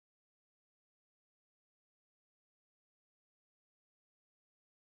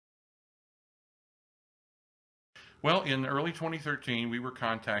Well, in early 2013, we were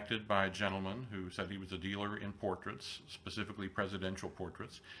contacted by a gentleman who said he was a dealer in portraits, specifically presidential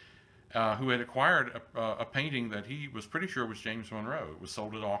portraits, who had acquired a painting that he was pretty sure was James Monroe. It was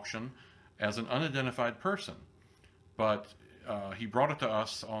sold at auction as an unidentified person, but he brought it to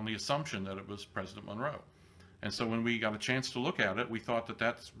us on the assumption that it was President Monroe. And so when we got a chance to look at it, we thought that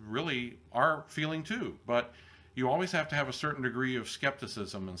that's really our feeling too. But you always have to have a certain degree of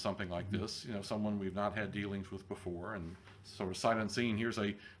skepticism in something like this. You know, someone we've not had dealings with before, and sort of sight unseen, here's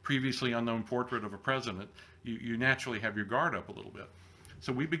a previously unknown portrait of a president. You naturally have your guard up a little bit.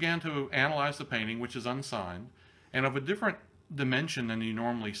 So we began to analyze the painting, which is unsigned, and of a different dimension than you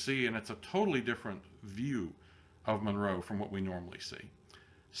normally see, and it's a totally different view of Monroe from what we normally see.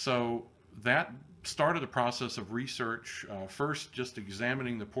 So that started a process of research, first just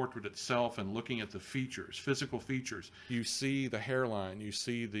examining the portrait itself and looking at the features, physical features. You see the hairline, you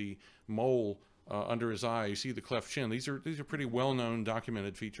see the mole under his eye, you see the cleft chin. These are pretty well-known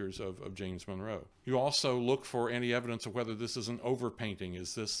documented features of James Monroe. You also look for any evidence of whether this is an overpainting.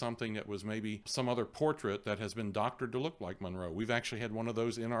 Is this something that was maybe some other portrait that has been doctored to look like Monroe? We've actually had one of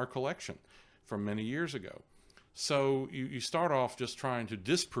those in our collection from many years ago. So you start off just trying to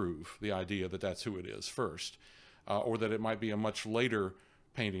disprove the idea that that's who it is first, or that it might be a much later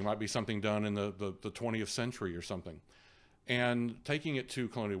painting, it might be something done in the 20th century or something. And taking it to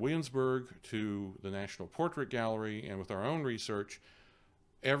Colonial Williamsburg, to the National Portrait Gallery, and with our own research,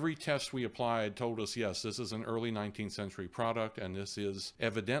 every test we applied told us, yes, this is an early 19th century product, and this is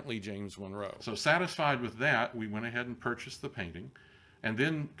evidently James Monroe. So satisfied with that, we went ahead and purchased the painting, and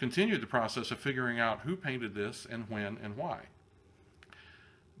then continued the process of figuring out who painted this and when and why.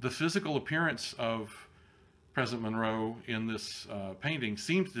 The physical appearance of President Monroe in this painting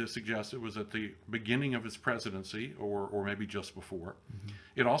seems to suggest it was at the beginning of his presidency, or maybe just before. Mm-hmm.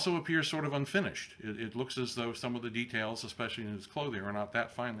 It also appears sort of unfinished. It looks as though some of the details, especially in his clothing, are not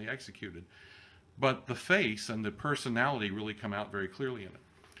that finely executed. But the face and the personality really come out very clearly in it.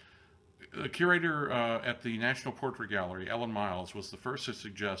 The curator at the National Portrait Gallery, Ellen Miles, was the first to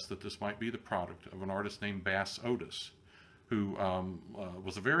suggest that this might be the product of an artist named Bass Otis, who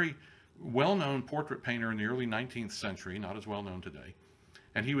was a very well-known portrait painter in the early 19th century, not as well-known today.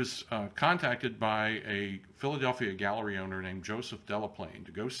 And he was contacted by a Philadelphia gallery owner named Joseph Delaplane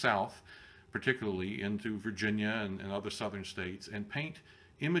to go south, particularly into Virginia and other southern states, and paint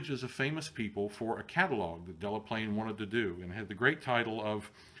images of famous people for a catalog that Delaplane wanted to do, and had the great title of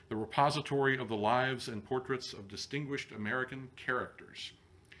The Repository of the Lives and Portraits of Distinguished American Characters.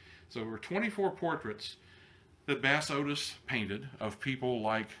 So there were 24 portraits that Bass Otis painted of people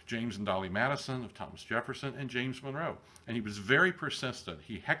like James and Dolly Madison, of Thomas Jefferson, and James Monroe. And he was very persistent.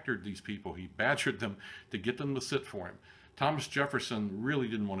 He hectored these people. He badgered them to get them to sit for him. Thomas Jefferson really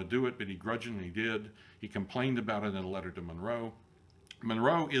didn't want to do it, but he grudgingly did. He complained about it in a letter to Monroe.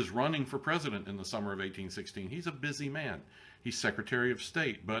 Monroe is running for president in the summer of 1816. He's a busy man. He's Secretary of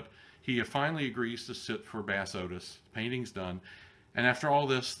State, but he finally agrees to sit for Bass Otis. The painting's done. And after all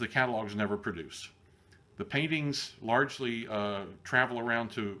this, the catalog's never produced. The paintings largely travel around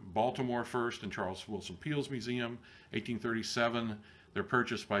to Baltimore first in Charles Wilson Peele's museum, 1837. They're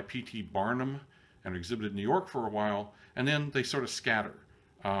purchased by P.T. Barnum and are exhibited in New York for a while, and then they sort of scatter.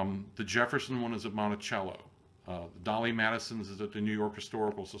 The Jefferson one is at Monticello. Dolly Madison's is at the New York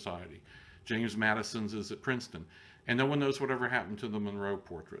Historical Society. James Madison's is at Princeton. And no one knows whatever happened to the Monroe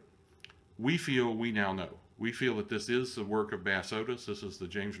portrait. We now know. We feel that this is the work of Bass Otis. This is the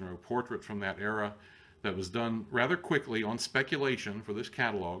James Monroe portrait from that era that was done rather quickly on speculation for this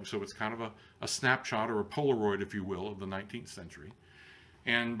catalog. So it's kind of a snapshot, or a Polaroid, if you will, of the 19th century.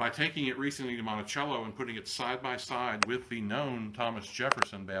 And by taking it recently to Monticello and putting it side by side with the known Thomas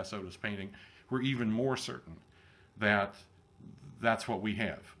Jefferson Bass Otis painting, we're even more certain that that's what we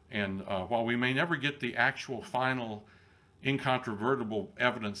have. And while we may never get the actual final incontrovertible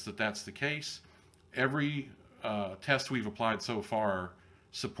evidence that that's the case, every test we've applied so far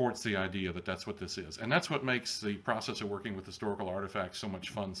supports the idea that that's what this is. And that's what makes the process of working with historical artifacts so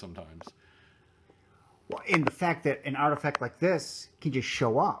much fun sometimes. Well, in the fact that an artifact like this can just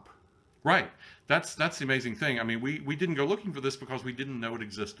show up. Right. That's the amazing thing. I mean, we didn't go looking for this because we didn't know it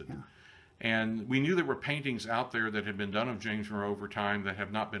existed. Yeah. And we knew there were paintings out there that had been done of James Monroe over time that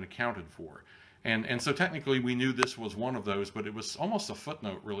have not been accounted for. And so technically we knew this was one of those, but it was almost a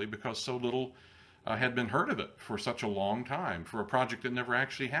footnote really, because so little had been heard of it for such a long time for a project that never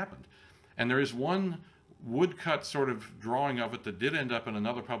actually happened. And there is one woodcut sort of drawing of it that did end up in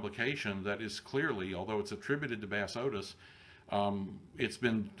another publication that is clearly, although it's attributed to Bass Otis, it's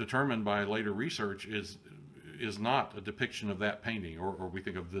been determined by later research is not a depiction of that painting, or we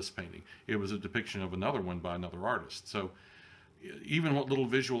think of this painting. It was a depiction of another one by another artist. So even what little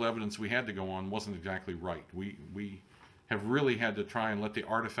visual evidence we had to go on wasn't exactly right. We have really had to try and let the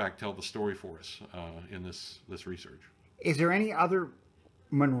artifact tell the story for us in this research. Is there any other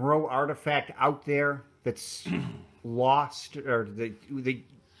Monroe artifact out there that's lost, or that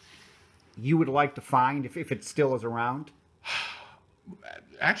you would like to find if it still is around?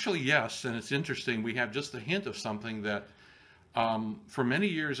 Actually, yes, and it's interesting. We have just a hint of something that for many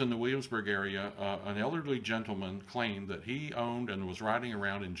years in the Williamsburg area, an elderly gentleman claimed that he owned and was riding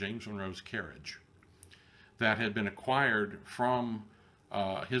around in James Monroe's carriage that had been acquired from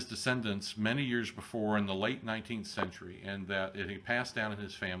his descendants many years before in the late 19th century, and that it had passed down in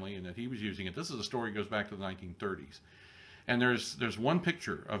his family and that he was using it. This is a story that goes back to the 1930s. And there's one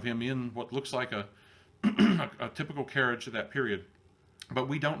picture of him in what looks like a typical carriage of that period, but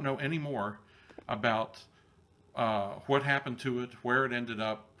we don't know any more about what happened to it, where it ended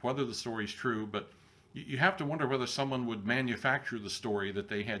up, whether the story's true. But you have to wonder whether someone would manufacture the story that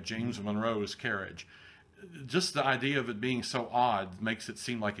they had James Monroe's carriage. Just the idea of it being so odd makes it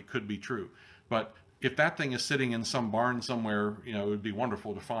seem like it could be true. But if that thing is sitting in some barn somewhere, you know, it would be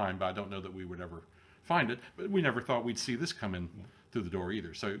wonderful to find, but I don't know that we would ever find it. But we never thought we'd see this come in through the door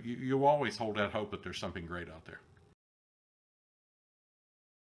either. So you always hold out hope that there's something great out there.